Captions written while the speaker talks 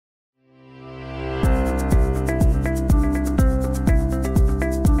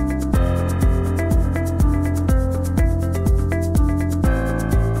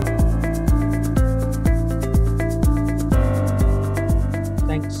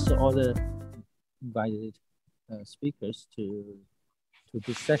thanks to all the invited speakers to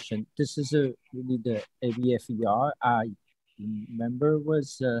this session. This is really the ABFER. I remember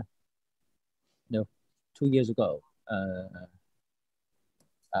was 2 years ago.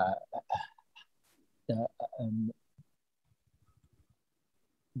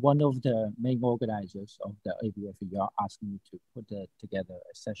 One of the main organizers of the ABFER asked me to put together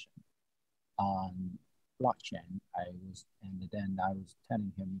a session on blockchain. And then I was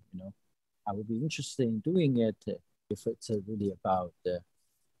telling him, I would be interested in doing it if it's really about the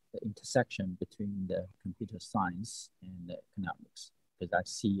intersection between the computer science and the economics, because I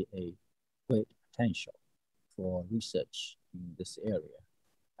see a great potential for research in this area,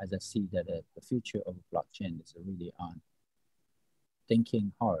 as I see that the future of blockchain is really on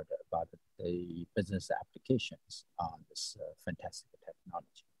thinking hard about the business applications on this fantastic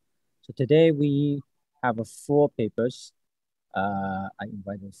technology. So today we have 4 papers. I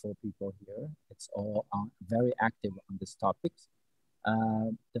invited 4 people here. It's all very active on this topic.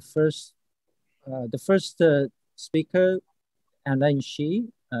 The first speaker, Elaine,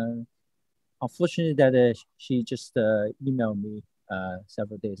 unfortunately that she just emailed me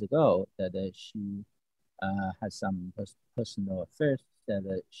several days ago that she has some personal affairs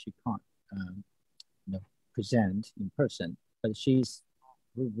that she can't present in person, but she's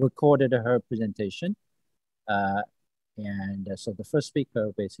recorded her presentation. And so the first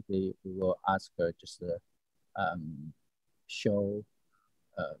speaker, basically, we will ask her just to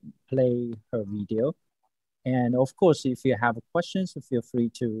play her video. And of course, if you have questions, feel free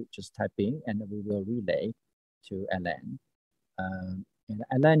to just type in and we will relay to Elaine. And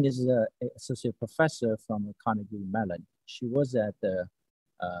Elaine is an associate professor from Carnegie Mellon. She was at the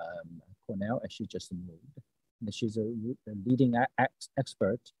Cornell and she just moved. And she's a leading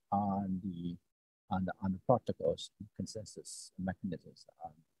expert on the protocols and consensus mechanisms.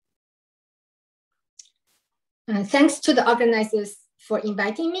 Thanks to the organizers for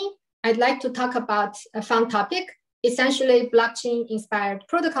inviting me. I'd like to talk about a fun topic, essentially blockchain-inspired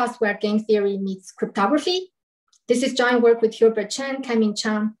protocols where game theory meets cryptography. This is joint work with Hubert Chan,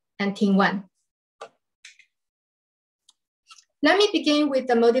 Chung, and Ting Wen. Let me begin with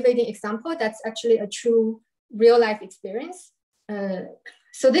the motivating example that's actually a true real-life experience.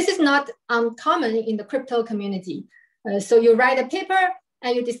 So this is not uncommon in the crypto community. So you write a paper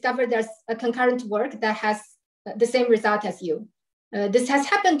and you discover there's a concurrent work that has the same result as you. This has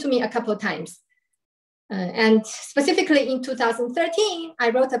happened to me a couple of times. And specifically in 2013, I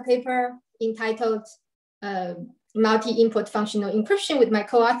wrote a paper entitled Multi-Input Functional Encryption with my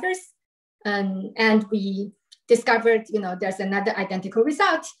co-authors. And we discovered, there's another identical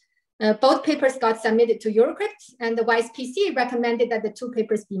result. Both papers got submitted to Eurocrypt, and the WISE-PC recommended that the 2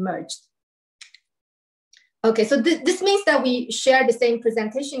 papers be merged. Okay, so this means that we share the same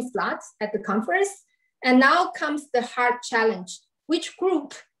presentation slots at the conference. And now comes the hard challenge. Which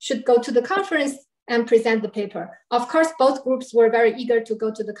group should go to the conference and present the paper? Of course, both groups were very eager to go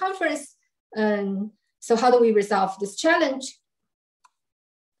to the conference. So how do we resolve this challenge?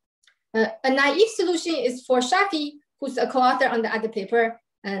 A naive solution is for Shafi, who's a co-author on the other paper,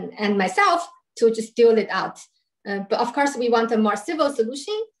 and myself to just deal it out. But of course, we want a more civil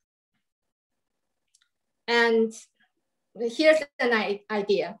solution. And here's an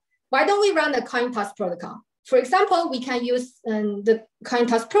idea. Why don't we run a coin toss protocol? For example, we can use the coin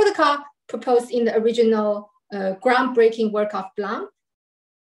toss protocol proposed in the original groundbreaking work of Blum.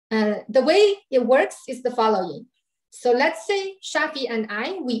 The way it works is the following. So let's say Shafi and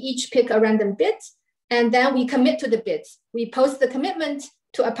I, we each pick a random bit, and then we commit to the bit. We post the commitment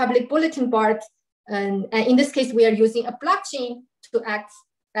to a public bulletin board. And in this case, we are using a blockchain to act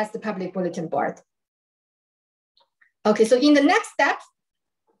as the public bulletin board. Okay, so in the next step,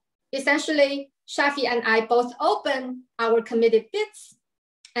 essentially, Shafi and I both open our committed bits,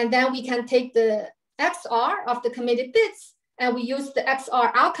 and then we can take the XOR of the committed bits, and we use the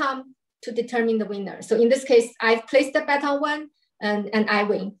XOR outcome to determine the winner. So in this case, I've placed the bet on 1, and I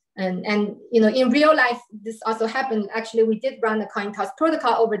win. And in real life, this also happened. Actually, we did run a coin toss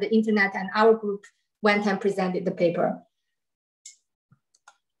protocol over the internet, and our group went and presented the paper.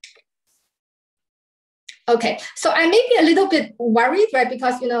 Okay, so I may be a little bit worried, right?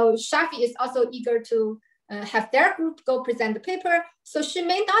 Because Shafi is also eager to have their group go present the paper, so she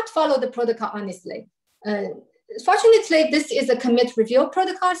may not follow the protocol honestly. Fortunately, this is a commit reveal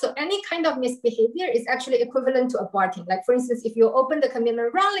protocol, so any kind of misbehavior is actually equivalent to aborting. Like for instance, if you open the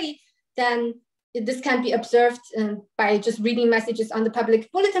commitment wrongly, then this can be observed by just reading messages on the public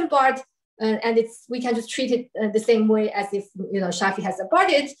bulletin board, and we can just treat it the same way as if Shafi has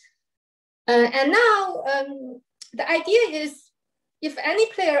aborted. And now the idea is if any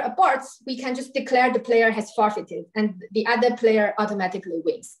player aborts, we can just declare the player has forfeited and the other player automatically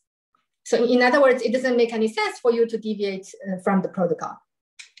wins. So in other words, it doesn't make any sense for you to deviate from the protocol.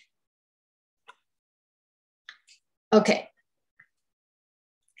 Okay.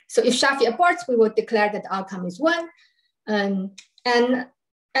 So if Shafi aborts, we will declare that the outcome is 1. And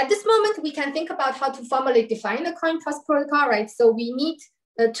at this moment, we can think about how to formally define the coin toss protocol, right? So we need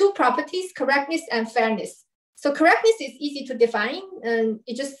 2 properties, correctness and fairness. So correctness is easy to define, and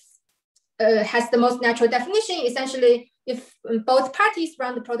it just has the most natural definition. Essentially, if both parties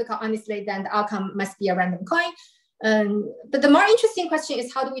run the protocol honestly, then the outcome must be a random coin. But the more interesting question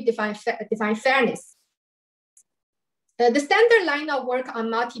is, how do we define fairness? The standard line of work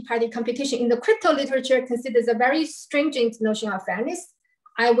on multi-party computation in the crypto literature considers a very stringent notion of fairness.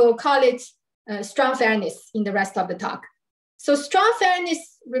 I will call it strong fairness in the rest of the talk. So strong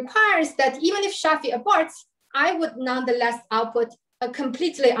fairness requires that even if Shafi aborts, I would nonetheless output a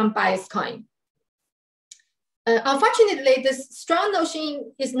completely unbiased coin. Unfortunately, this strong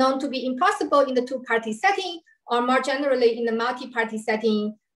notion is known to be impossible in the 2-party setting, or more generally in the multi-party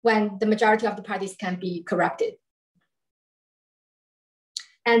setting when the majority of the parties can be corrupted.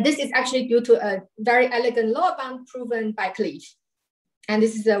 And this is actually due to a very elegant lower bound proven by Cleave. And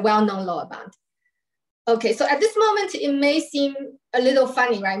this is a well-known lower bound. Okay, so at this moment, it may seem a little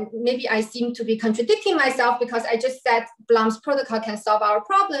funny, right? Maybe I seem to be contradicting myself because I just said Blum's protocol can solve our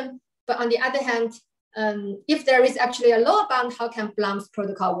problem. But on the other hand, if there is actually a lower bound, how can Blum's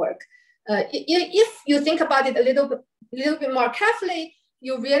protocol work? If you think about it a little bit more carefully,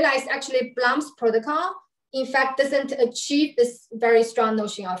 you realize actually Blum's protocol, in fact, doesn't achieve this very strong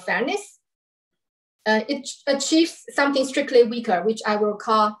notion of fairness. It achieves something strictly weaker, which I will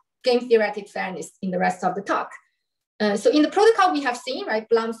call game theoretic fairness in the rest of the talk. So in the protocol we have seen, right,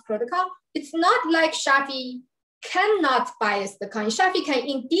 Blum's protocol, it's not like Shafi cannot bias the coin. Shafi can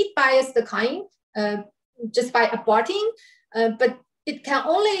indeed bias the coin just by aborting, but she can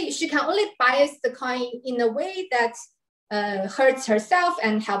only bias the coin in a way that hurts herself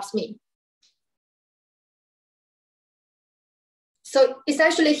and helps me. So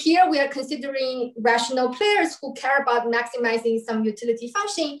essentially here we are considering rational players who care about maximizing some utility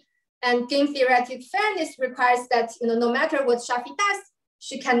function, and game theoretic fairness requires that no matter what Shafi does,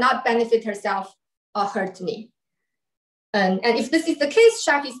 she cannot benefit herself or hurt me. And if this is the case,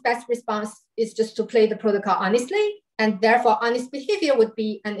 Shafi's best response is just to play the protocol honestly, and therefore honest behavior would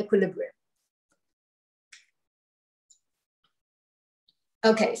be an equilibrium.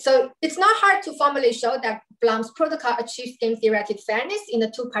 Okay, so it's not hard to formally show that Blum's protocol achieves game theoretic fairness in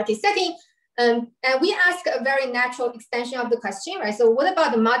a 2-party setting. And we ask a very natural extension of the question, right? So what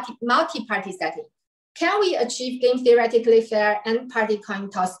about the multi-party setting? Can we achieve game theoretically fair n-party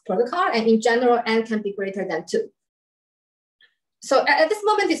coin toss protocol? And in general, n can be greater than 2. So at this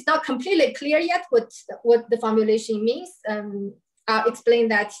moment, it's not completely clear yet what the formulation means. I'll explain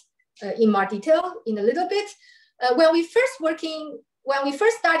that in more detail in a little bit. When we first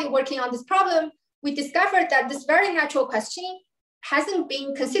started working on this problem, we discovered that this very natural question hasn't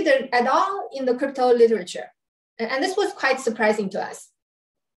been considered at all in the crypto literature. And this was quite surprising to us.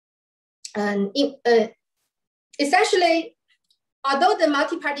 And essentially, although the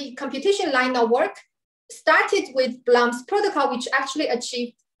multi-party computation line of work started with Blum's protocol, which actually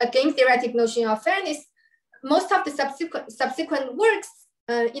achieved a game theoretic notion of fairness, most of the subsequent works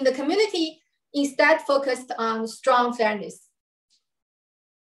in the community instead focused on strong fairness.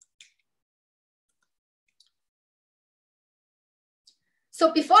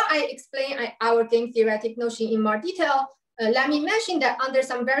 So before I explain our game theoretic notion in more detail, let me mention that under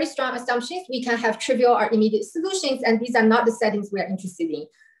some very strong assumptions, we can have trivial or immediate solutions, and these are not the settings we are interested in.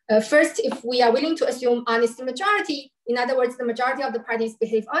 First, if we are willing to assume honest majority, in other words, the majority of the parties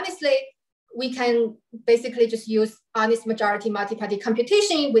behave honestly, we can basically just use honest majority multi-party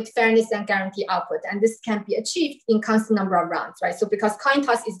computation with fairness and guarantee output. And this can be achieved in constant number of rounds, right? So because coin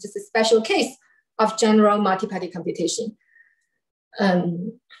toss is just a special case of general multi-party computation.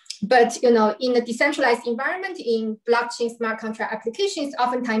 But in a decentralized environment, in blockchain smart contract applications,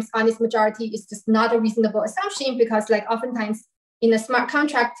 oftentimes honest majority is just not a reasonable assumption, because like oftentimes in a smart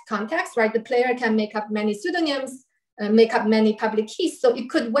contract context, right, the player can make up many pseudonyms, make up many public keys. So it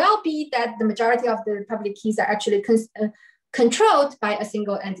could well be that the majority of the public keys are actually controlled by a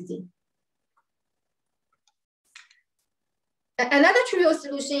single entity. Another trivial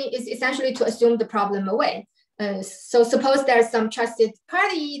solution is essentially to assume the problem away. So suppose there's some trusted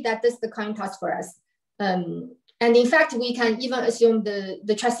party that does the coin toss for us. And in fact, we can even assume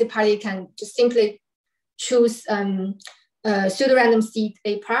the trusted party can just simply choose pseudorandom seed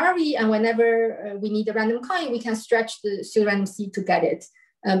a priori, and whenever we need a random coin, we can stretch the pseudorandom seed to get it.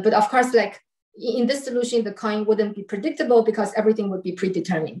 But of course, like in this solution, the coin wouldn't be predictable because everything would be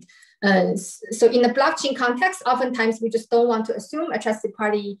predetermined. So in the blockchain context, oftentimes we just don't want to assume a trusted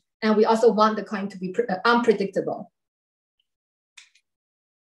party, and we also want the coin to be unpredictable.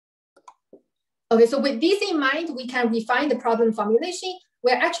 Okay, so with these in mind, we can refine the problem formulation.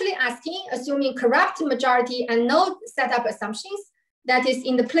 We're actually asking, assuming corrupt majority and no setup assumptions, that is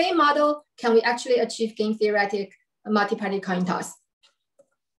in the plain model, can we actually achieve game theoretic multi-party coin toss?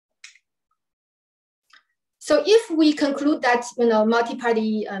 So if we conclude that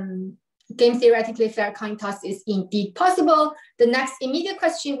multi-party game theoretically fair coin toss is indeed possible, the next immediate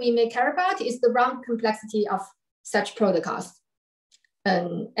question we may care about is the round complexity of such protocols.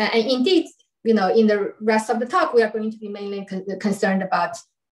 And indeed, in the rest of the talk, we are going to be mainly concerned about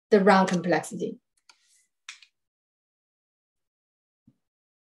the round complexity.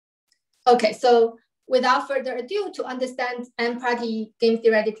 Okay, so without further ado, to understand n-party game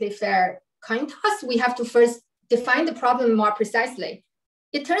theoretically fair coin toss, we have to first define the problem more precisely.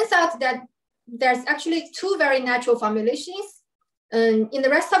 It turns out that there's actually two very natural formulations. In the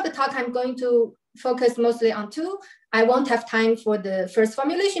rest of the talk, I'm going to focus mostly on two. I won't have time for the first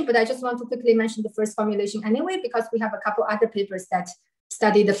formulation, but I just want to quickly mention the first formulation anyway, because we have a couple other papers that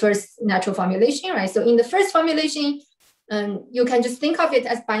study the first natural formulation, right? So in the first formulation, you can just think of it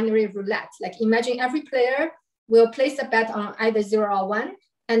as binary roulette. Like imagine every player will place a bet on either 0 or 1.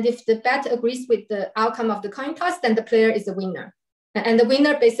 And if the bet agrees with the outcome of the coin toss, then the player is the winner. And the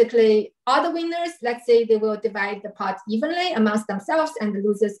winner, basically, all the winners, let's say they will divide the pot evenly amongst themselves and the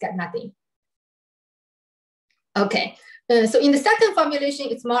losers get nothing. Okay, so in the second formulation,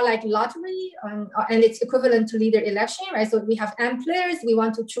 it's more like lottery and it's equivalent to leader election, right? So we have n players, we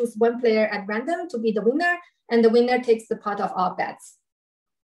want to choose one player at random to be the winner, and the winner takes the pot of all bets.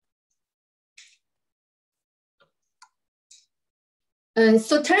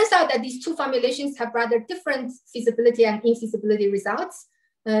 So it turns out that these two formulations have rather different feasibility and infeasibility results.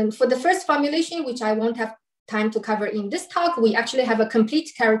 And for the first formulation, which I won't have time to cover in this talk, we actually have a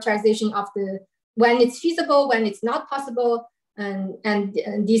complete characterization of the when it's feasible, when it's not possible, and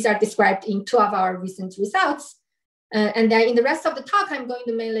these are described in two of our recent results. And then in the rest of the talk, I'm going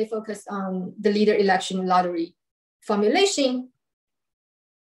to mainly focus on the leader election lottery formulation.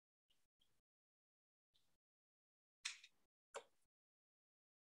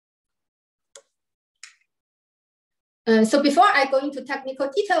 So before I go into technical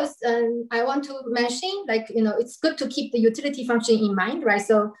details, I want to mention, it's good to keep the utility function in mind, right?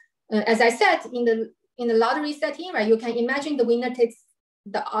 So as I said, in the lottery setting, right, you can imagine the winner takes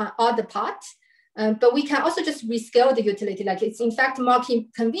all the pot, but we can also just rescale the utility. Like it's in fact more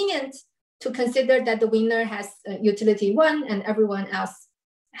convenient to consider that the winner has utility 1 and everyone else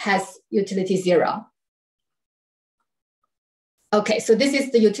has utility 0. Okay, so this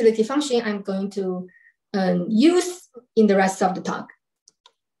is the utility function I'm going to use in the rest of the talk.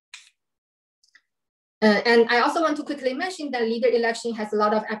 And I also want to quickly mention that leader election has a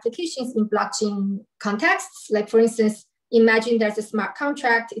lot of applications in blockchain contexts. Like for instance, imagine there's a smart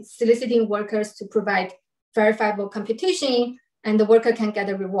contract, it's soliciting workers to provide verifiable computation, and the worker can get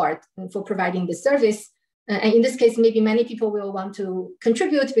a reward for providing the service. And in this case, maybe many people will want to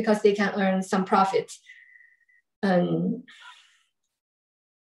contribute because they can earn some profit.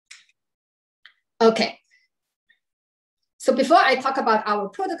 Okay. So before I talk about our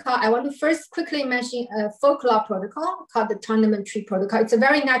protocol, I want to first quickly mention a folklore protocol called the tournament tree protocol. It's a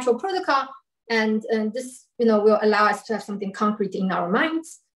very natural protocol, and this will allow us to have something concrete in our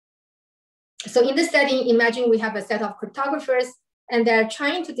minds. So in this setting, imagine we have a set of cryptographers, and they're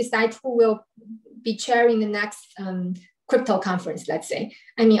trying to decide who will be chairing the next crypto conference, let's say.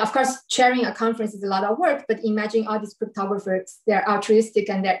 I mean, of course, chairing a conference is a lot of work, but imagine all these cryptographers, they're altruistic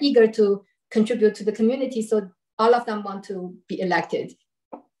and they're eager to contribute to the community. So all of them want to be elected.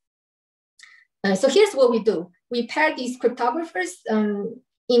 So here's what we do. We pair these cryptographers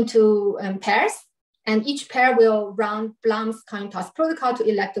into pairs, and each pair will run Blum's coin toss protocol to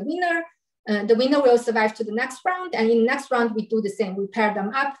elect the winner. The winner will survive to the next round, and in the next round, we do the same. We pair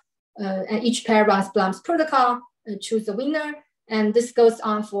them up, and each pair runs Blum's protocol, choose the winner. And this goes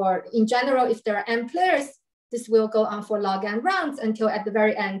on for, in general, if there are n players, this will go on for log n rounds until at the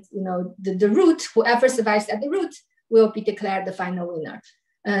very end, the root, whoever survives at the root will be declared the final winner.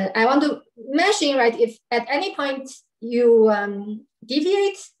 I want to mention, right, if at any point you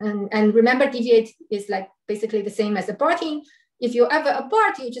deviate, and remember deviate is like basically the same as aborting. If you ever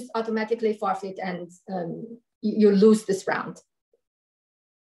abort, you just automatically forfeit and you lose this round.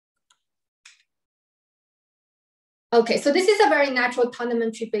 Okay, so this is a very natural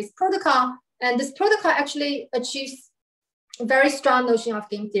tournament tree-based protocol, and this protocol actually achieves a very strong notion of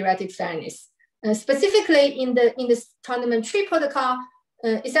game theoretic fairness. Specifically in this tournament tree protocol,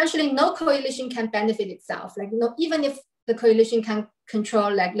 essentially no coalition can benefit itself. Like even if the coalition can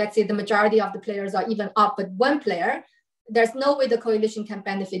control, like let's say the majority of the players are even up but one player, there's no way the coalition can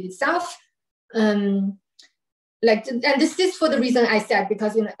benefit itself. And this is for the reason I said,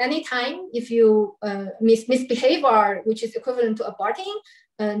 because anytime if you misbehave, or which is equivalent to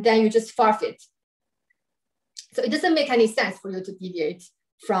aborting, then you just forfeit. So it doesn't make any sense for you to deviate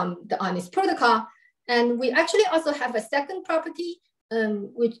from the honest protocol. And we actually also have a second property,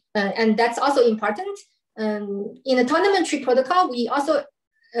 and that's also important. In a tournament tree protocol, we also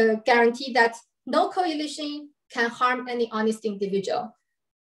guarantee that no coalition can harm any honest individual.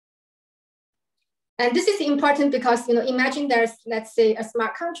 And this is important because, imagine there's, let's say, a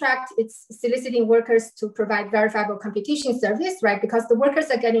smart contract. It's soliciting workers to provide verifiable computation service, right? Because the workers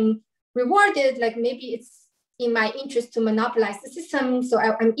are getting rewarded, like maybe it's in my interest to monopolize the system. So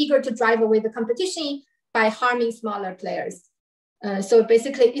I'm eager to drive away the competition by harming smaller players. So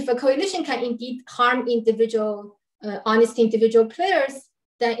basically, if a coalition can indeed harm individual, honest individual players,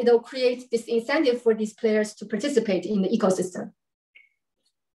 then it'll create this incentive for these players to participate in the ecosystem.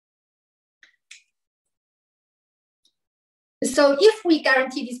 So if we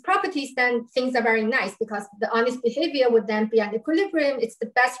guarantee these properties, then things are very nice, because the honest behavior would then be at equilibrium. It's the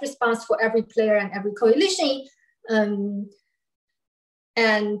best response for every player and every coalition. No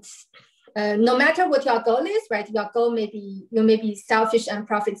matter what your goal is, right? Your goal may be, you may be selfish and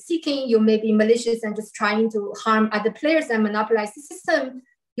profit-seeking. You may be malicious and just trying to harm other players and monopolize the system.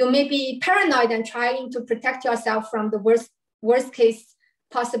 You may be paranoid and trying to protect yourself from the worst case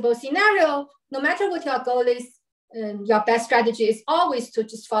possible scenario. No matter what your goal is, your best strategy is always to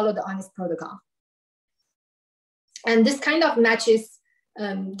just follow the honest protocol. And this kind of matches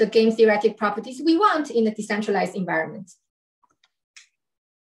the game theoretic properties we want in a decentralized environment.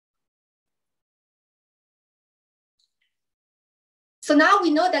 So now we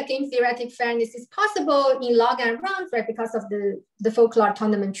know that game theoretic fairness is possible in log and rounds, right? Because of the folklore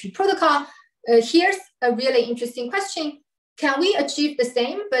tournament tree protocol. Here's a really interesting question. Can we achieve the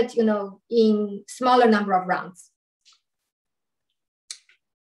same, but in smaller number of rounds?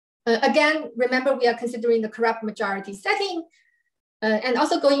 Again, remember we are considering the corrupt majority setting. And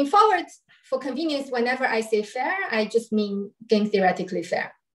also going forward, for convenience, whenever I say fair, I just mean game theoretically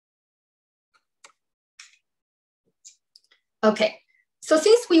fair. Okay, so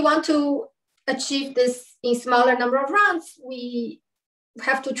since we want to achieve this in smaller number of rounds, we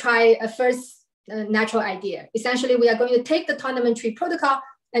have to try a first natural idea. Essentially, we are going to take the tournament tree protocol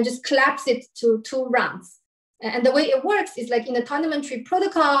and just collapse it to 2 rounds. And the way it works is like in the tournament tree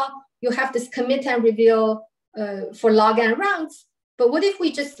protocol, you have this commit and reveal for log and rounds. But what if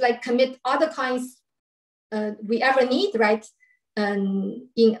we just like commit all the coins we ever need, right? In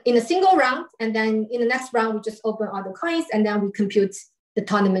a single round, and then in the next round, we just open all the coins, and then we compute the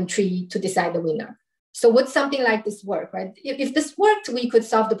tournament tree to decide the winner. So would something like this work, right? If this worked, we could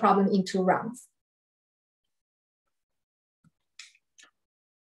solve the problem in 2 rounds.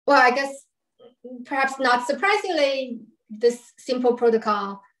 Well, I guess perhaps not surprisingly, this simple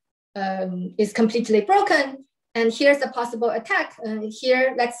protocol is completely broken. And here's a possible attack.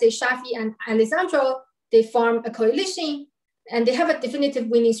 Here, let's say Shafi and Alessandro, they form a coalition, and they have a definitive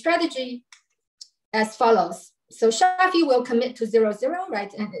winning strategy as follows. So Shafi will commit to 0-0,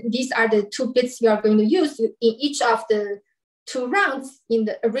 right? And these are the 2 bits you are going to use in each of the 2 rounds in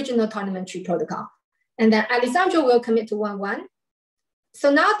the original tournament tree protocol. And then Alessandro will commit to 1-1. So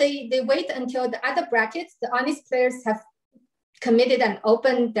now they wait until the other brackets, the honest players have committed and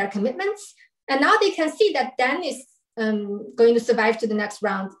opened their commitments. And now they can see that Dan is going to survive to the next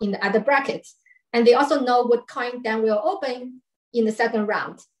round in the other bracket. And they also know what coin Dan will open in the second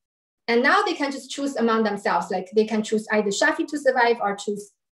round. And now they can just choose among themselves. Like they can choose either Shafi to survive or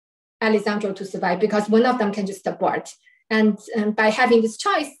choose Alessandro to survive, because one of them can just abort. And by having this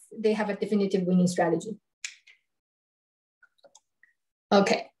choice, they have a definitive winning strategy.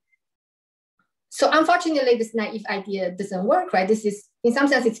 Okay. So unfortunately, this naive idea doesn't work, right? This is, in some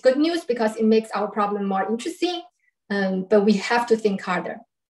sense, it's good news because it makes our problem more interesting, but we have to think harder.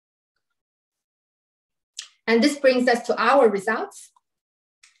 And this brings us to our results.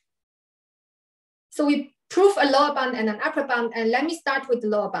 So we prove a lower bound and an upper bound, and let me start with the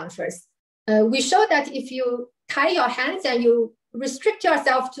lower bound first. We show that if you tie your hands and you restrict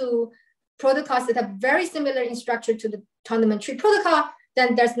yourself to protocols that are very similar in structure to the tournament tree protocol,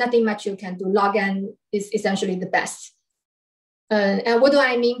 then there's nothing much you can do. Log n is essentially the best. And what do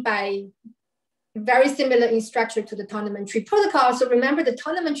I mean by very similar in structure to the tournament tree protocol. So remember, the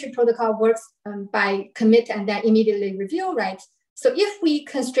tournament tree protocol works by commit and then immediately review, right? So if we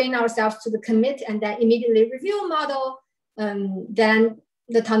constrain ourselves to the commit and then immediately review model, then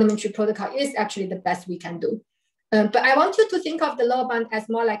the tournament tree protocol is actually the best we can do. But I want you to think of the lower bound as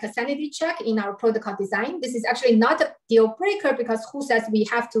more like a sanity check in our protocol design. This is actually not a deal breaker, because who says we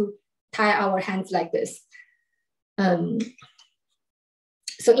have to tie our hands like this? So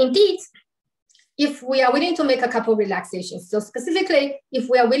indeed, if we are willing to make a couple relaxations, so specifically, if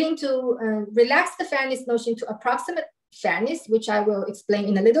we are willing to relax the fairness notion to approximate fairness, which I will explain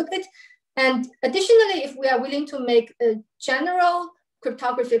in a little bit, and additionally, if we are willing to make general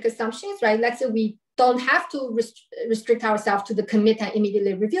cryptographic assumptions, right? Let's say we don't have to restrict ourselves to the commit and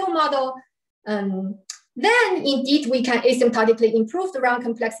immediately review model, then indeed we can asymptotically improve the round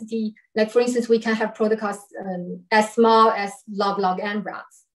complexity. Like, for instance, we can have protocols as small as log n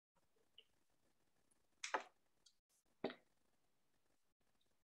rounds.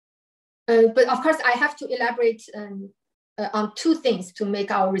 But of course, I have to elaborate on two things to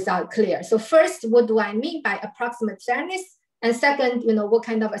make our result clear. So first, what do I mean by approximate fairness? And second, what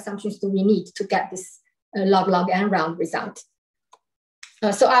kind of assumptions do we need to get this log n round result?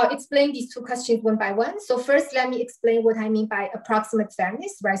 So I'll explain these two questions one by one. So first, let me explain what I mean by approximate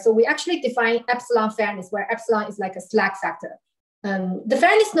fairness, right? So we actually define epsilon fairness, where epsilon is like a slack factor. The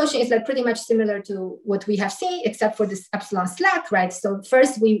fairness notion is like pretty much similar to what we have seen, except for this epsilon slack, right? So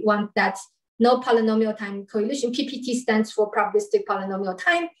first, we want that no polynomial time coalition. PPT stands for probabilistic polynomial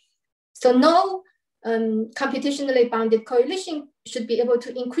time. So no computationally bounded coalition should be able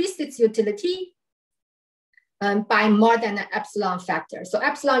to increase its utility by more than an epsilon factor. So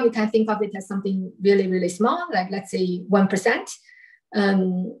epsilon, you can think of it as something really, really small, like let's say 1%.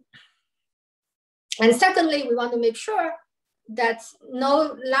 And secondly, we want to make sure that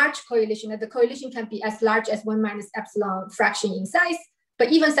no large coalition, that the coalition can be as large as 1 minus epsilon fraction in size,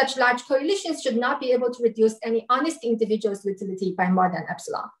 but even such large coalitions should not be able to reduce any honest individual's utility by more than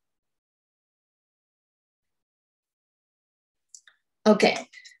epsilon. Okay.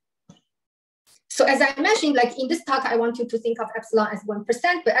 So as I mentioned, like in this talk, I want you to think of epsilon as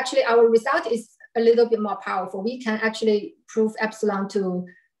 1%, but actually our result is a little bit more powerful. We can actually prove epsilon to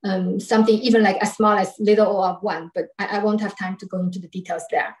something even like as small as little o of 1, but I won't have time to go into the details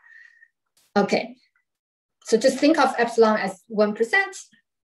there. Okay, so just think of epsilon as 1%.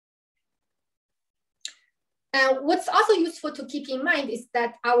 And what's also useful to keep in mind is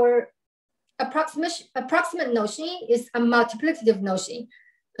that our approximate notion is a multiplicative notion.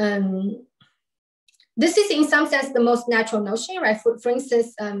 This is in some sense the most natural notion, right? For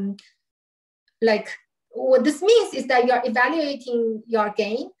instance, like what this means is that you're evaluating your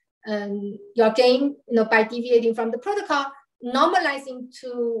gain by deviating from the protocol, normalizing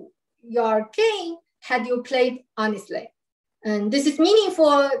to your gain had you played honestly. And this is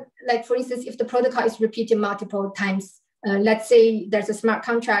meaningful, like for instance, if the protocol is repeated multiple times, let's say there's a smart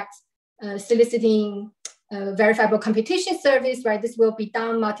contract soliciting verifiable computation service, right? This will be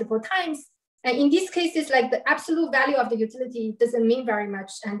done multiple times. And in these cases, like the absolute value of the utility doesn't mean very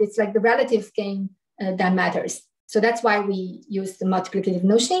much. And it's like the relative gain that matters. So that's why we use the multiplicative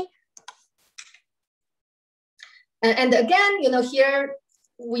notion. And again, here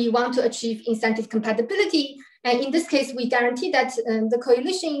we want to achieve incentive compatibility. And in this case, we guarantee that the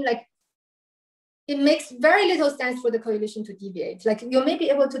coalition, like it makes very little sense for the coalition to deviate. Like you may be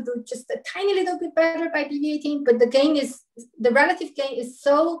able to do just a tiny little bit better by deviating, but the relative gain is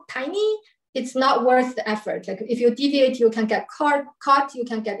so tiny, it's not worth the effort. Like if you deviate, you can get caught, you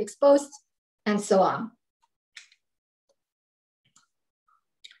can get exposed, and so on.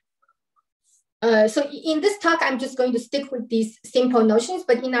 So in this talk, I'm just going to stick with these simple notions,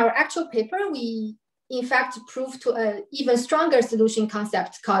 but in our actual paper, we in fact prove to an even stronger solution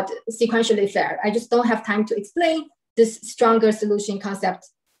concept called sequentially fair. I just don't have time to explain this stronger solution concept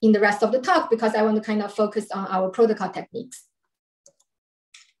in the rest of the talk because I want to kind of focus on our protocol techniques.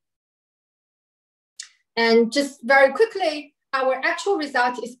 And just very quickly, our actual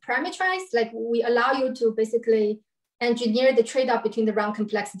result is parameterized. Like we allow you to basically engineer the trade-off between the round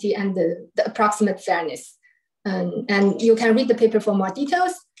complexity and the approximate fairness. And you can read the paper for more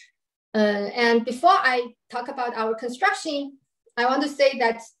details. And before I talk about our construction, I want to say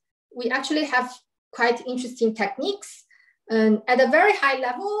that we actually have quite interesting techniques. At a very high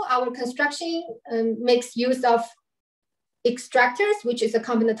level, our construction makes use of extractors, which is a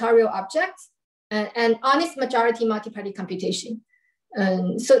combinatorial object, and honest majority multi-party computation.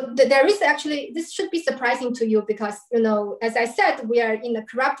 So there is actually, this should be surprising to you because, as I said, we are in a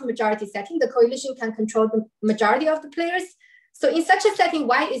corrupt majority setting. The coalition can control the majority of the players. So in such a setting,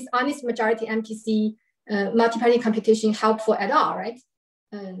 why is honest majority MPC multi-party computation helpful at all, right?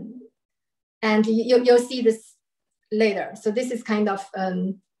 And you'll see this later. So this is kind of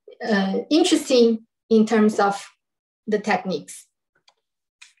interesting in terms of the techniques.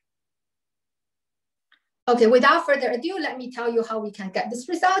 Okay, without further ado, let me tell you how we can get this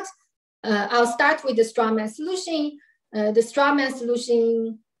result. I'll start with the strawman solution. The strawman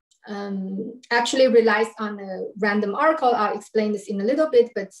solution actually relies on a random oracle. I'll explain this in a little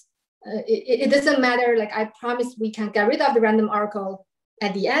bit, but it doesn't matter. Like I promised, we can get rid of the random oracle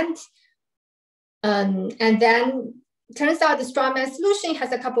at the end. And then turns out the strawman solution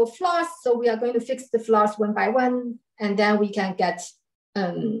has a couple of flaws. So we are going to fix the flaws one by one, and then we can get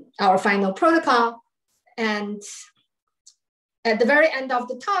our final protocol. And at the very end of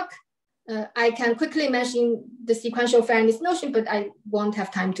the talk, I can quickly mention the sequential fairness notion, but I won't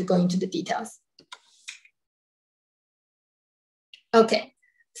have time to go into the details. Okay,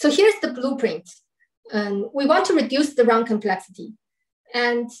 so here's the blueprint. We want to reduce the round complexity.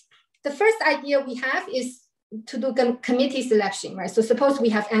 And the first idea we have is to do committee selection, right? So suppose we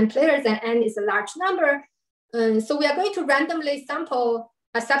have n players and n is a large number. So we are going to randomly sample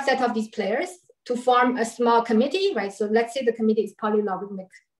a subset of these players to form a small committee, right? So let's say the committee is polylogarithmic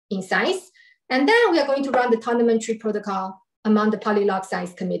in size. And then we are going to run the tournament tree protocol among the polylog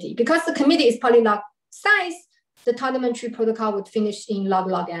size committee. Because the committee is polylog size, the tournament tree protocol would finish in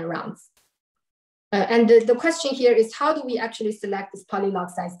log n rounds. And the question here is, how do we actually select this polylog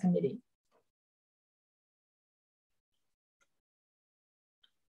size committee?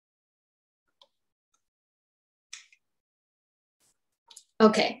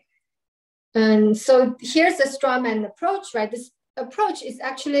 Okay. And so here's a strawman approach, right? This approach is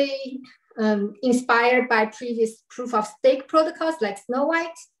actually inspired by previous proof of stake protocols like Snow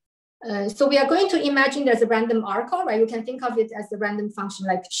White. So we are going to imagine there's a random oracle, right? You can think of it as a random function.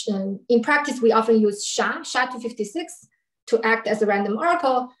 Like in practice, we often use SHA-256 to act as a random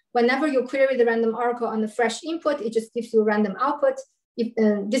oracle. Whenever you query the random oracle on the fresh input, it just gives you a random output. If,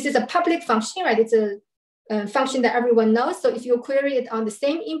 this is a public function, right? It's a function that everyone knows. So if you query it on the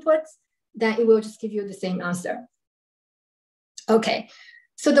same input, then it will just give you the same answer. Okay,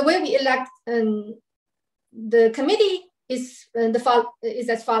 so the way we elect the committee is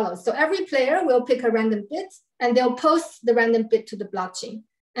as follows. So every player will pick a random bit and they'll post the random bit to the blockchain.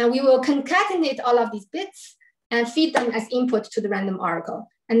 And we will concatenate all of these bits and feed them as input to the random oracle.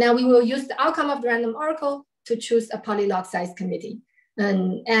 And then we will use the outcome of the random oracle to choose a polylog size committee.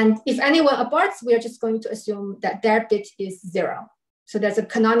 And if anyone aborts, we are just going to assume that their bit is 0. So there's a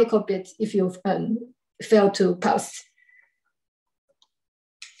canonical bit if you fail to post.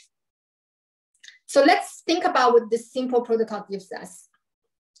 So let's think about what this simple protocol gives us.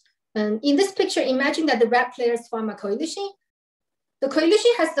 In this picture, imagine that the red players form a coalition. The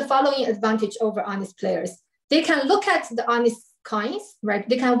coalition has the following advantage over honest players. They can look at the honest coins, right?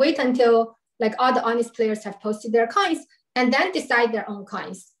 They can wait until like all the honest players have posted their coins and then decide their own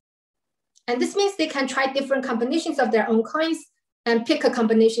coins. And this means they can try different combinations of their own coins and pick a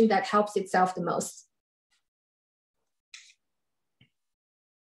combination that helps itself the most.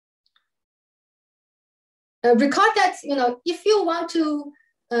 Recall that, if you want to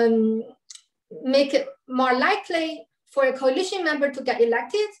make it more likely for a coalition member to get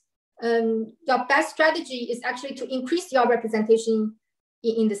elected, your best strategy is actually to increase your representation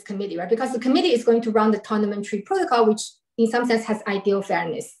in this committee, right? Because the committee is going to run the tournament tree protocol, which in some sense has ideal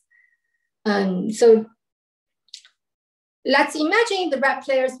fairness. So let's imagine the red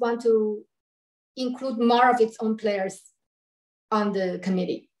players want to include more of its own players on the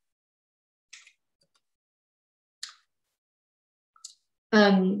committee.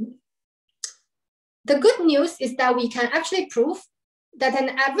 The good news is that we can actually prove that an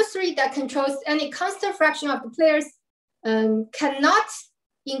adversary that controls any constant fraction of the players cannot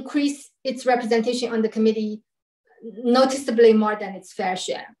increase its representation on the committee noticeably more than its fair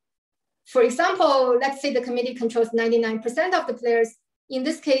share. For example, let's say the committee controls 99% of the players. In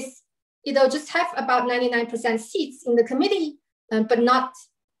this case, it'll just have about 99% seats in the committee, but not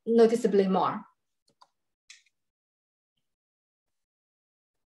noticeably more.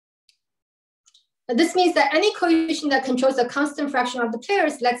 This means that any coalition that controls a constant fraction of the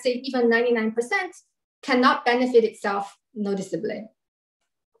players, let's say even 99%, cannot benefit itself noticeably.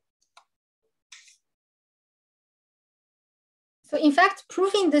 So in fact,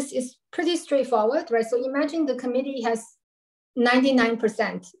 proving this is pretty straightforward, right? So imagine the committee has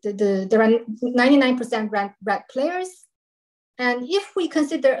 99%, there are 99% red players. And if we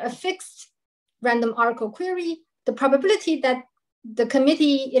consider a fixed random oracle query, the probability that the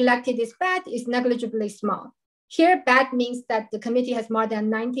committee elected is bad is negligibly small. Here, bad means that the committee has more than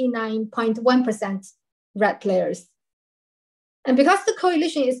 99.1% red players. And because the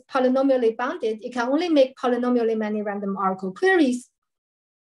coalition is polynomially bounded, it can only make polynomially many random oracle queries.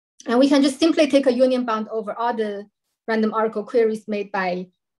 And we can just simply take a union bound over all the random oracle queries made by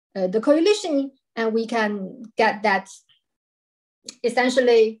the coalition, and we can get that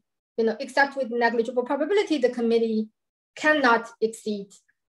essentially, except with negligible probability, the committee cannot exceed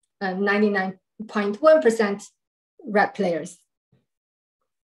 99.1% red players.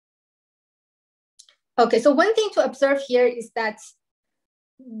 Okay, so one thing to observe here is that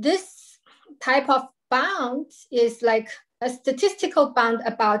this type of bound is like a statistical bound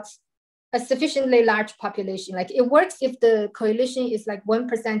about a sufficiently large population. Like it works if the coalition is like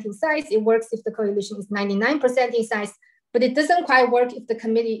 1% in size, it works if the coalition is 99% in size, but it doesn't quite work if the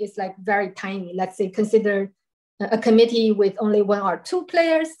committee is like very tiny. Let's say consider a committee with only 1 or 2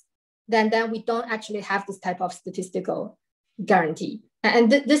 players, then we don't actually have this type of statistical guarantee.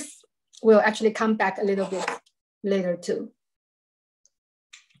 And this will actually come back a little bit later too.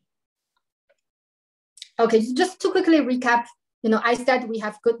 Okay, just to quickly recap, I said we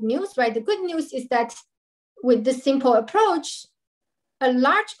have good news, right? The good news is that with this simple approach, a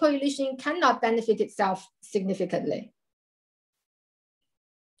large coalition cannot benefit itself significantly.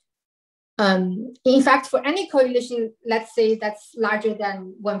 In fact, for any coalition, let's say that's larger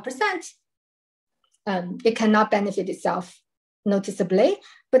than 1%, it cannot benefit itself noticeably.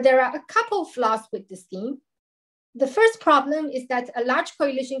 But there are a couple flaws with the scheme. The first problem is that a large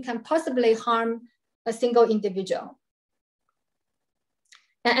coalition can possibly harm a single individual.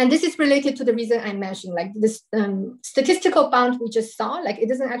 And this is related to the reason I mentioned, like this statistical bound we just saw, like it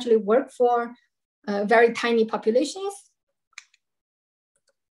doesn't actually work for very tiny populations.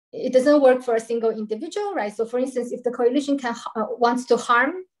 It doesn't work for a single individual, right? So for instance, if the coalition wants to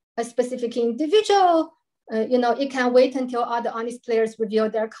harm a specific individual, it can wait until all the honest players reveal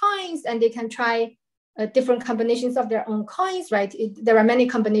their coins, and they can try different combinations of their own coins, right? There are many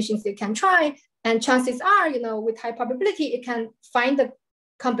combinations they can try, and chances are, with high probability, it can find the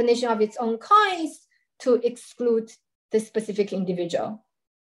combination of its own coins to exclude the specific individual.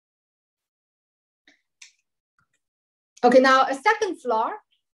 Okay, now a second flaw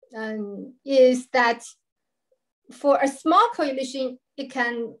is that for a small coalition, it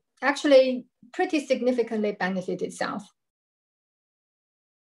can actually pretty significantly benefit itself.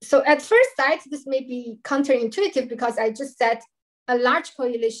 So at first sight, this may be counterintuitive because I just said a large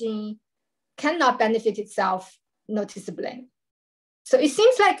coalition cannot benefit itself noticeably. So it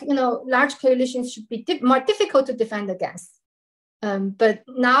seems like, large coalitions should be more difficult to defend against. But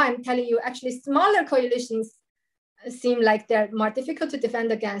now I'm telling you, actually smaller coalitions seem like they're more difficult to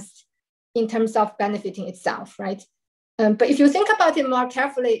defend against in terms of benefiting itself, right? But if you think about it more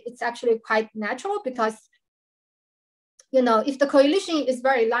carefully, it's actually quite natural because, if the coalition is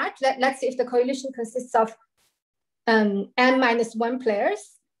very large, let's say if the coalition consists of n-1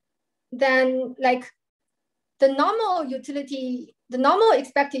 players, then like the normal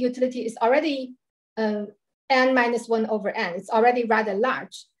expected utility is already n-1 over n. It's already rather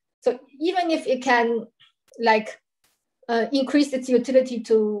large. So even if it can like increase its utility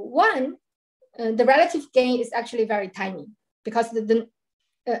to 1, the relative gain is actually very tiny because the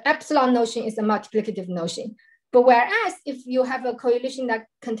epsilon notion is a multiplicative notion. But whereas if you have a coalition that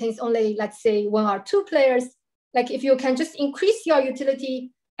contains only, let's say, 1 or 2 players, like if you can just increase your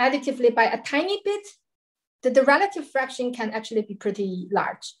utility additively by a tiny bit, the relative fraction can actually be pretty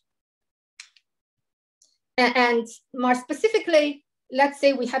large. And more specifically, let's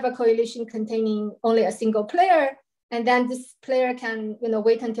say we have a coalition containing only a single player, and then this player can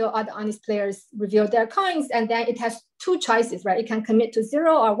wait until all the honest players reveal their coins, and then it has 2 choices, right? It can commit to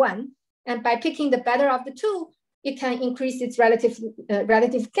 0 or 1. And by picking the better of the 2, it can increase its relative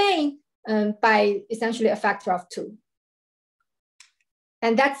gain by essentially a factor of 2.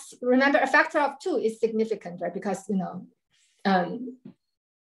 And that's, remember, a factor of 2 is significant, right? Because,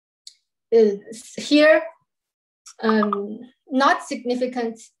 here, not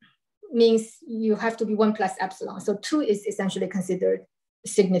significant means you have to be 1 plus epsilon. So 2 is essentially considered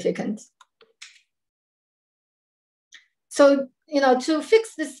significant. So, to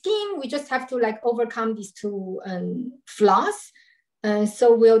fix the scheme, we just have to like overcome these 2 flaws.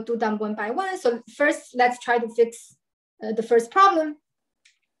 So we'll do them one by one. So first, let's try to fix the first problem.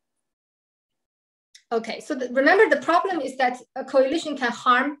 Okay, so remember the problem is that a coalition can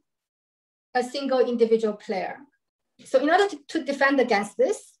harm a single individual player. So in order to defend against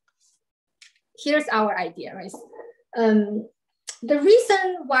this, here's our idea, right? The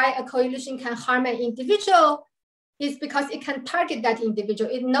reason why a coalition can harm an individual is because it can target that individual.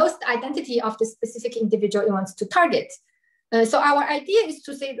 It knows the identity of the specific individual it wants to target. So our idea is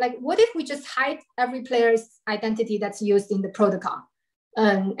to say, like, what if we just hide every player's identity that's used in the protocol?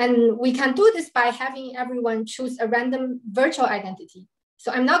 And we can do this by having everyone choose a random virtual identity.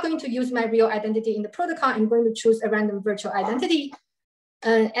 So I'm not going to use my real identity in the protocol. I'm going to choose a random virtual identity.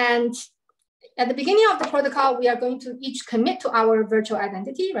 And at the beginning of the protocol, we are going to each commit to our virtual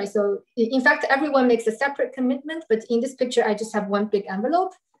identity, right? So in fact, everyone makes a separate commitment, but in this picture, I just have one big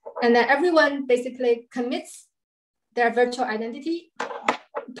envelope. And then everyone basically commits their virtual identity,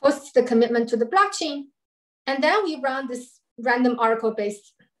 posts the commitment to the blockchain, and then we run this random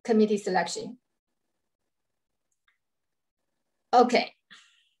oracle-based committee selection. Okay.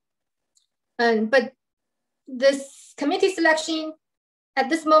 But this committee selection, at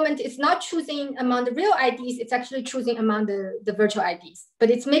this moment, it's not choosing among the real IDs, it's actually choosing among the virtual IDs. But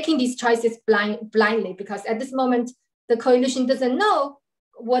it's making these choices blindly, because at this moment, the coalition doesn't know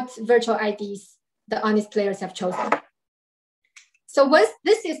what virtual IDs the honest players have chosen. So once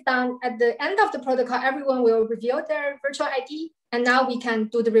this is done, at the end of the protocol, everyone will reveal their virtual ID, and now we can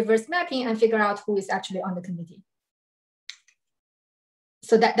do the reverse mapping and figure out who is actually on the committee.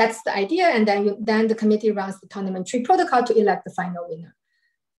 So that's the idea, and then the committee runs the tournament tree protocol to elect the final winner.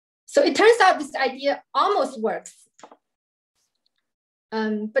 So it turns out this idea almost works,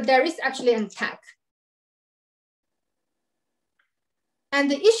 but there is actually an attack. And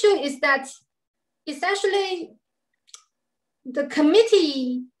the issue is that essentially the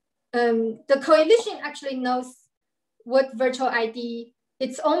committee, the coalition actually knows what virtual ID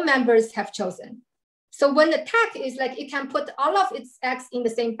its own members have chosen. So when the attack is like, it can put all of its eggs in the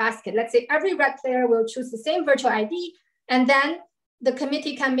same basket. Let's say every red player will choose the same virtual ID, and then the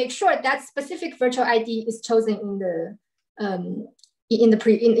committee can make sure that specific virtual ID is chosen in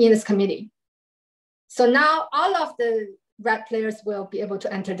this committee. So now all of the red players will be able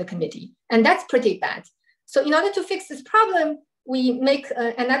to enter the committee, and that's pretty bad. So in order to fix this problem, we make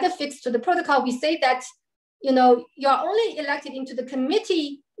another fix to the protocol. We say that, you know, you're only elected into the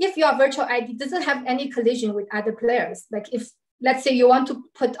committee if your virtual ID doesn't have any collision with other players. Like if, let's say you want to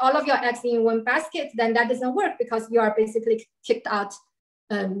put all of your eggs in one basket, then that doesn't work because you are basically kicked out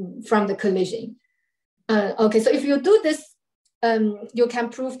from the collision. Okay, so if you do this, you can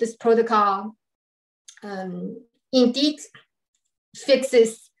prove this protocol indeed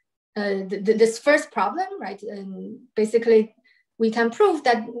fixes this first problem, right? And basically, we can prove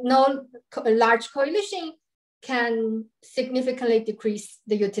that no large coalition can significantly decrease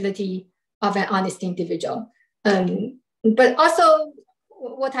the utility of an honest individual. But also,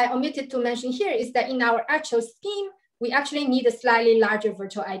 what I omitted to mention here is that in our actual scheme, we actually need a slightly larger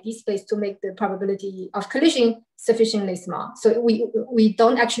virtual ID space to make the probability of collision sufficiently small. So we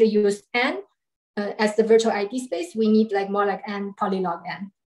don't actually use n as the virtual ID space. We need like more like n polylog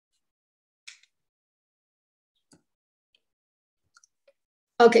n.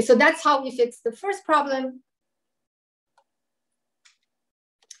 Okay, so that's how we fix the first problem.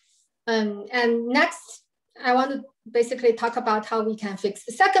 And next, I want to basically talk about how we can fix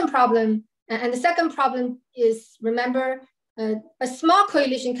the second problem. And the second problem is, remember, a small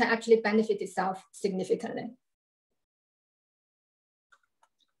coalition can actually benefit itself significantly.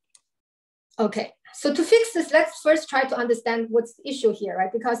 Okay, so to fix this, let's first try to understand what's the issue here,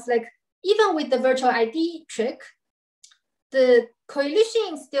 right? Because like, even with the virtual ID trick, the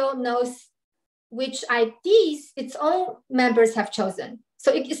coalition still knows which IDs its own members have chosen.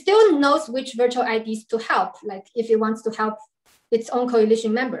 So it still knows which virtual IDs to help, like if it wants to help its own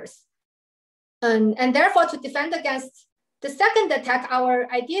coalition members. And therefore, to defend against the second attack, our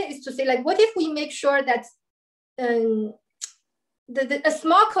idea is to say, like, what if we make sure that a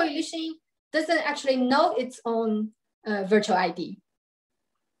small coalition doesn't actually know its own virtual ID?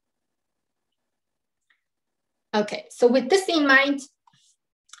 Okay, so with this in mind,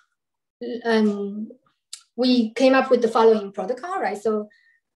 we came up with the following protocol, right? So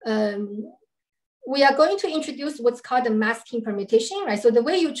we are going to introduce what's called a masking permutation, right? So the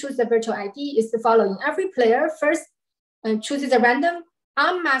way you choose the virtual ID is the following. Every player first chooses a random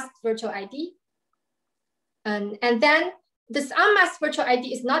unmasked virtual ID. And then this unmasked virtual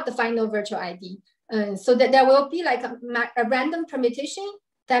ID is not the final virtual ID. So that there will be like a random permutation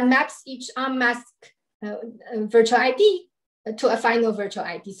that maps each unmasked virtual ID to a final virtual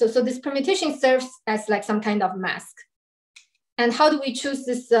ID. So this permutation serves as like some kind of mask. And how do we choose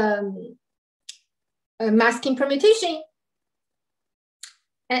this masking permutation?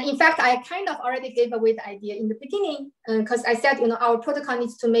 And in fact, I kind of already gave away the idea in the beginning because I said, you know, our protocol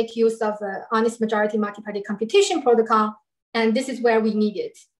needs to make use of honest majority multi-party computation protocol. And this is where we need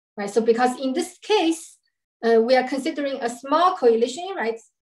it, right? So because in this case, we are considering a small coalition, right?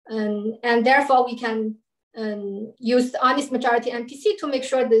 And therefore we can use the honest majority MPC to make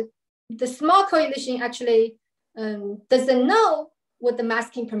sure that the small coalition actually doesn't know what the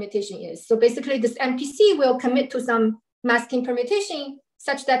masking permutation is. So basically this MPC will commit to some masking permutation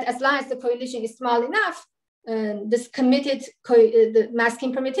such that as long as the coalition is small enough, this committed the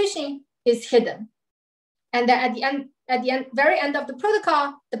masking permutation is hidden. And then at the very end of the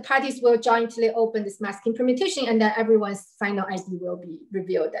protocol, the parties will jointly open this masking permutation, and then everyone's final ID will be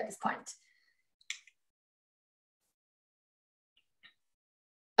revealed at this point.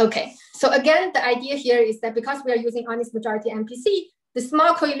 Okay, so again, the idea here is that because we are using honest majority MPC, the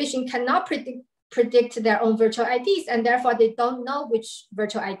small coalition cannot predict their own virtual IDs, and therefore they don't know which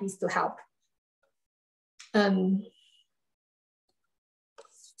virtual IDs to help.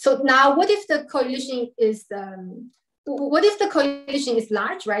 So now, what if the coalition is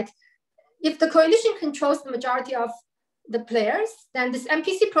large, right? If the coalition controls the majority of the players, then this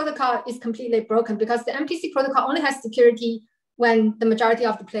MPC protocol is completely broken because the MPC protocol only has security when the majority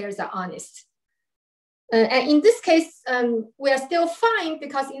of the players are honest. And in this case, we are still fine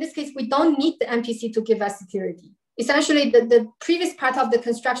because in this case, we don't need the MPC to give us security. Essentially, the previous part of the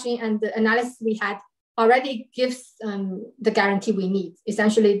construction and the analysis we had already gives the guarantee we need.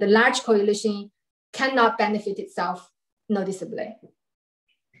 Essentially, the large coalition cannot benefit itself noticeably.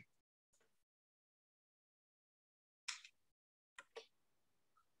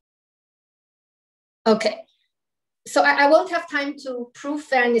 Okay, so I won't have time to prove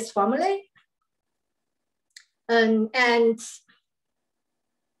fairness formally. And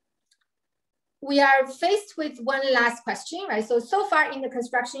we are faced with one last question, right? So far in the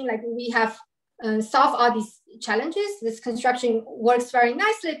construction, like we have solved all these challenges. This construction works very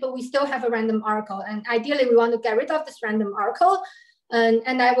nicely, but we still have a random oracle. And ideally, we want to get rid of this random oracle.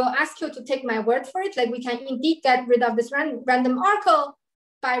 And I will ask you to take my word for it. Like we can indeed get rid of this random oracle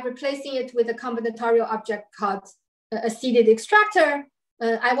by replacing it with a combinatorial object called a seeded extractor.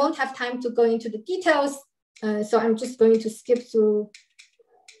 I won't have time to go into the details. So I'm just going to skip through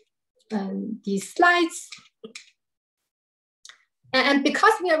these slides. And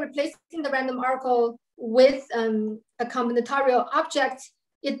because we are replacing the random oracle with a combinatorial object,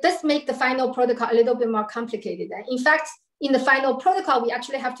 it does make the final protocol a little bit more complicated. And in fact, in the final protocol, we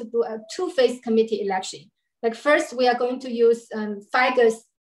actually have to do a two-phase committee election. Like first, we are going to use Figer's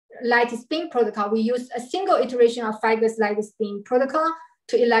lightest beam protocol. We use a single iteration of Figer's lightest beam protocol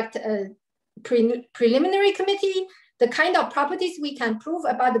to elect a preliminary committee. The kind of properties we can prove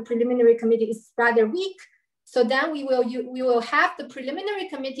about the preliminary committee is rather weak. So then we will have the preliminary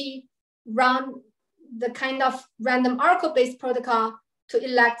committee run the kind of random oracle-based protocol to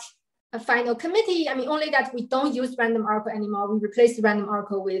elect a final committee. I mean, only that we don't use random oracle anymore. We replace the random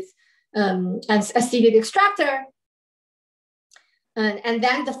oracle with a seeded extractor. And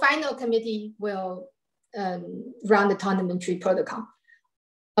then the final committee will run the tournament tree protocol.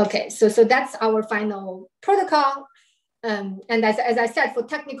 Okay, so that's our final protocol. And as I said, for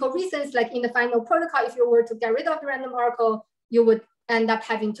technical reasons, like in the final protocol, if you were to get rid of the random oracle, you would end up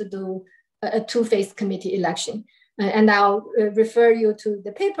having to do a two-phase committee election. And I'll refer you to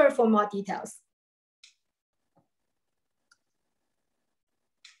the paper for more details.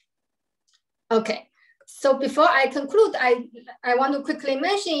 Okay, so before I conclude, I want to quickly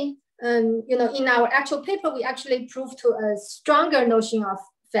mention, in our actual paper, we actually proved to a stronger notion of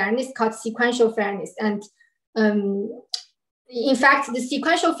fairness called sequential fairness. And in fact, the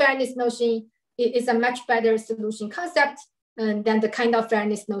sequential fairness notion is a much better solution concept than the kind of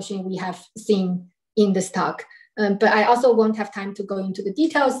fairness notion we have seen in this talk. But I also won't have time to go into the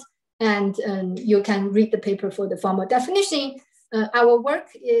details, and you can read the paper for the formal definition. Our work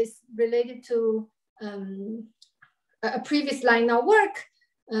is related to a previous line of work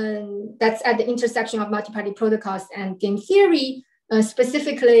that's at the intersection of multi-party protocols and game theory.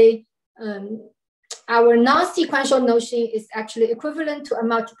 Specifically, our non-sequential notion is actually equivalent to a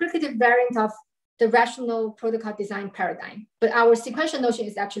multiplicative variant of the rational protocol design paradigm. But our sequential notion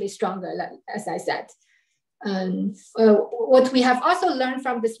is actually stronger, as I said. What we have also learned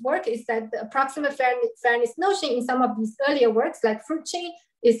from this work is that the approximate fairness notion in some of these earlier works, like fruit chain,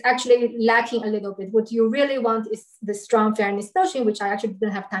 is actually lacking a little bit. What you really want is the strong fairness notion, which I actually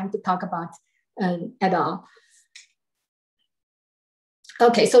didn't have time to talk about at all.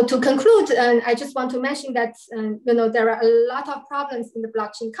 Okay, so to conclude, I just want to mention that there are a lot of problems in the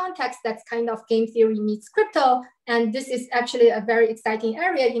blockchain context that's kind of game theory meets crypto, and this is actually a very exciting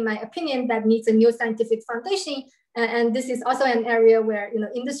area, in my opinion, that needs a new scientific foundation. And this is also an area where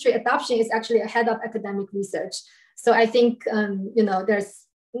industry adoption is actually ahead of academic research. So I think there's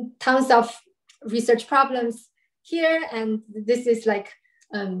tons of research problems here, and this is like,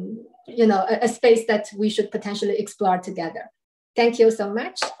 you know, a space that we should potentially explore together. Thank you so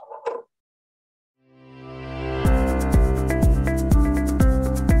much.